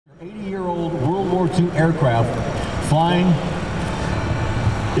War II aircraft flying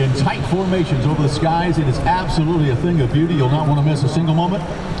in tight formations over the skies. It is absolutely a thing of beauty. You'll not want to miss a single moment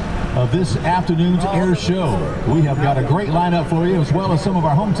of this afternoon's air show. We have got a great lineup for you, as well as some of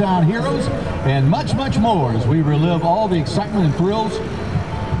our hometown heroes and much, much more as we relive all the excitement and thrills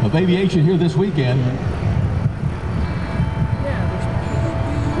of aviation here this weekend.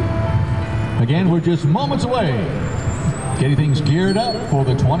 Again, we're just moments away, getting things geared up for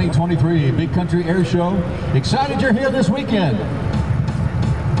the 2023 Big Country Air Show. Excited you're here this weekend.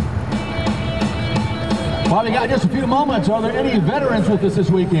 Well, we got just a few moments. Are there any veterans with us this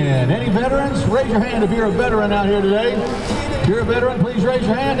weekend? Any veterans? Raise your hand if you're a veteran out here today. If you're a veteran, please raise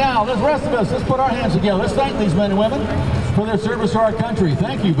your hand now. The rest of us, let's put our hands together. Let's thank these men and women for their service to our country.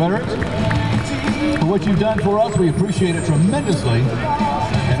 Thank you, veterans, for what you've done for us. We appreciate it tremendously.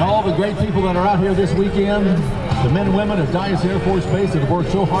 And all the great people that are out here this weekend, the men and women of Dyess Air Force Base that have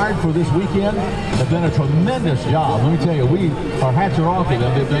worked so hard for this weekend have done a tremendous job. Let me tell you, our hats are off to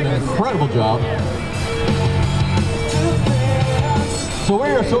them. They've done an incredible job. So we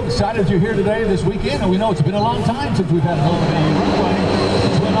are so excited you're here today, this weekend, and we know it's been a long time since we've had an open runway.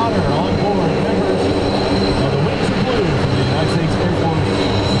 It's an honor on board members of the Wings of Blue from the United States Air Force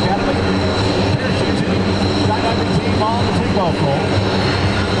Academy. Parachuting, skydiving team on the takeoff roll.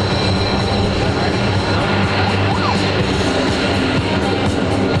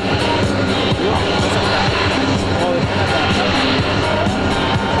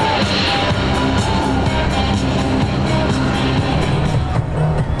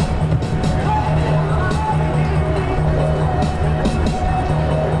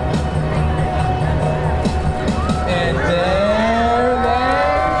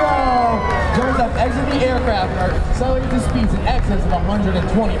 Accelerated to speeds in excess of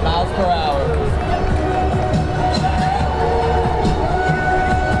 120 miles per hour.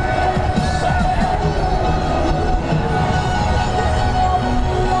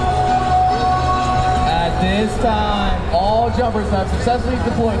 At this time, all jumpers have successfully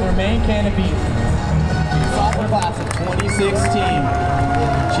deployed their main canopies. Sophomore class of 2016.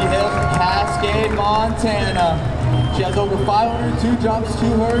 She hails from Cascade, Montana. She has over 502 jumps to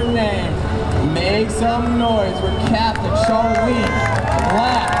her name. Make some noise for Captain Charlene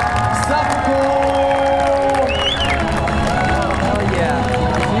Black Suffolk. Oh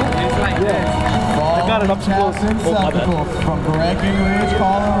yeah. It's like this. I got it up close. Captain Suffolk from Breckenridge,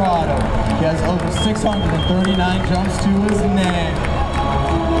 Colorado. He has over 639 jumps to his name.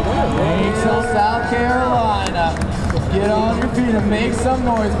 Maysville, South Carolina. Get on your feet and make some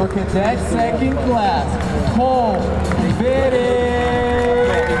noise for Cadet Second Class Cole Biddy.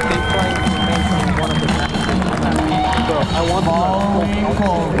 Following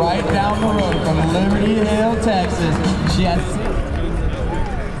Cole right down the road from Liberty Hill, Texas. She has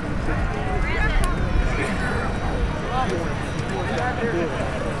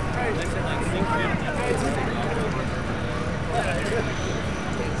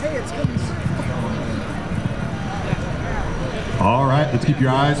All right, let's keep your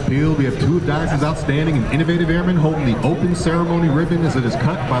eyes peeled. We have two of Dyess' outstanding and innovative airmen holding the open ceremony ribbon as it is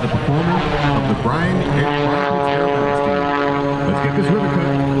cut by the performer of the Brian Airmanship team. Let's get this ribbon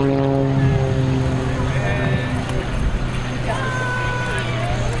cut.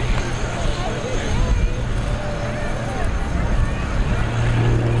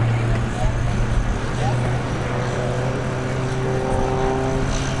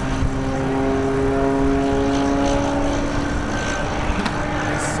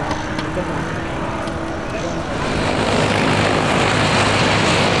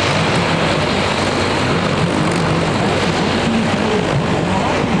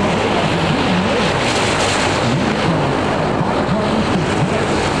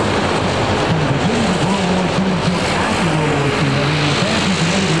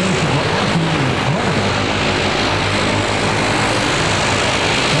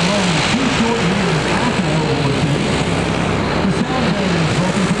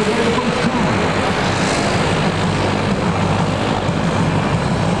 For the very first time.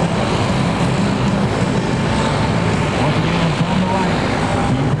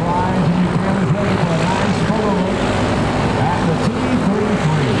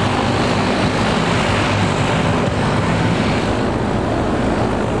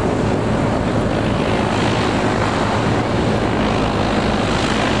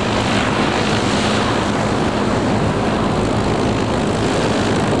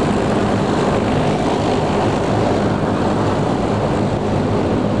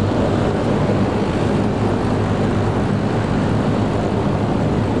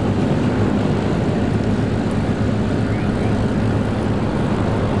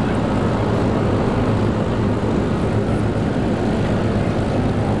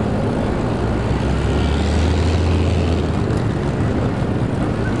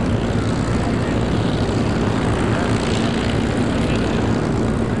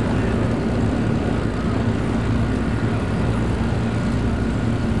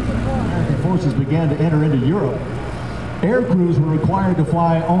 began to enter into Europe, air crews were required to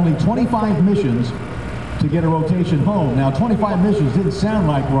fly only 25 missions to get a rotation home. Now, 25 missions didn't sound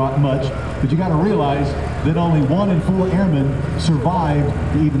like much, but you got to realize that only 1 in 4 airmen survived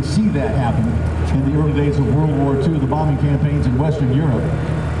to even see that happen in the early days of World War II, the bombing campaigns in Western Europe.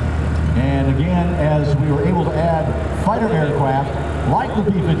 And again, as we were able to add fighter aircraft like the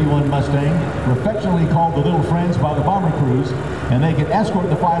P-51 Mustang, affectionately called the Little Friends by the bomber crews, and they could escort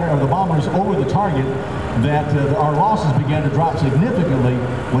the fighter or the bombers over the target, that our losses began to drop significantly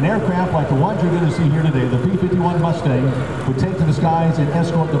when aircraft like the ones you're going to see here today, the P-51 Mustang, would take to the skies and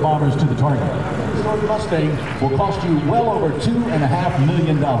escort the bombers to the target. The Mustang will cost you well over $2.5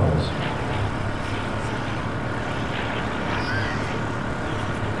 million.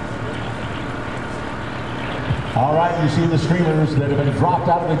 All right, you see the streamers that have been dropped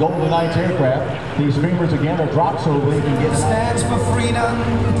out of the Golden Knights aircraft. These streamers, again, are dropped so they can get... Stands for freedom,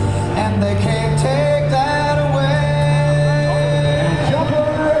 and they can't take that away. And jumper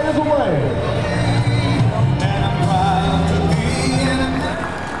is away. And I'm proud to be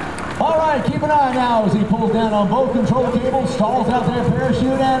in. All right, keep an eye now as he pulls down on both control cables, stalls out their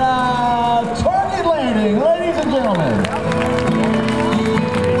parachute, and target landing, ladies and gentlemen.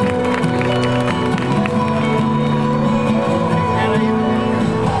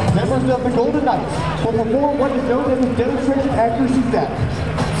 Of the Golden Knights will perform what is known as a demonstration accuracy step.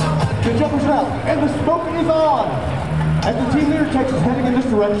 The jumper's out, and the smoke is on! As the team leader takes his heading in this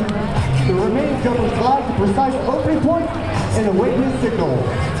direction, the remaining jumpers glide to precise opening point and await his signal.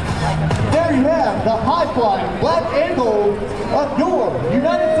 There you have the high-flying black and gold of your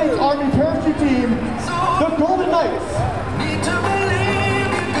United States Army parachute team, the Golden Knights.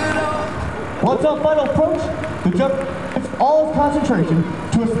 Once on final approach, the jumper shifts all his concentration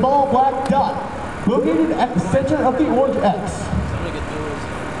to a small black dot located at the center of the orange X.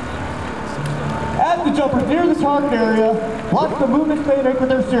 As the jumpers near the target area, watch the movements they make with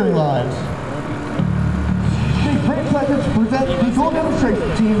their steering lines. It's a great pleasure to present the dual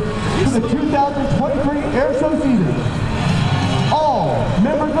demonstration team for the 2023 Airshow season. All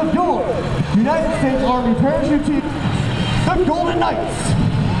members of your United States Army parachute team, the Golden Knights.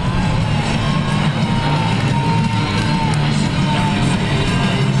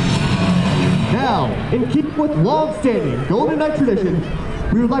 Now, in keeping with long-standing Golden Knight tradition,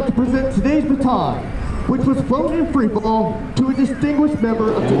 we would like to present today's baton, which was flown in Freefall to a distinguished member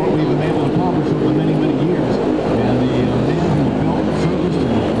of what we've been able to accomplish over many, many years. And the men who built, serviced,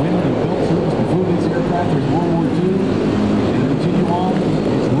 and women who built, serviced, and flew these aircraft during World War II and continue on,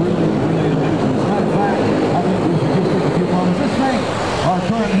 it's really, really amazing. As a matter of fact, I think we should just take a few moments. Let's thank our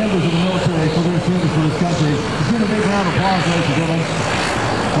current members of the military for their service for this country. Let's give a big round of applause, ladies and gentlemen.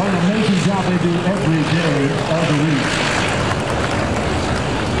 What an amazing job they do every day of the week.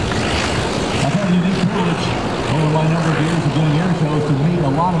 I've had a unique privilege over my number of years of doing air shows to meet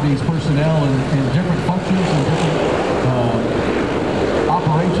a lot of these personnel in different functions and different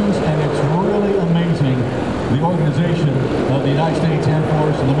operations, and it's really amazing the organization of the United States Air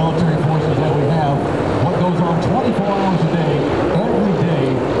Force and the military forces that we have, what goes on 24 hours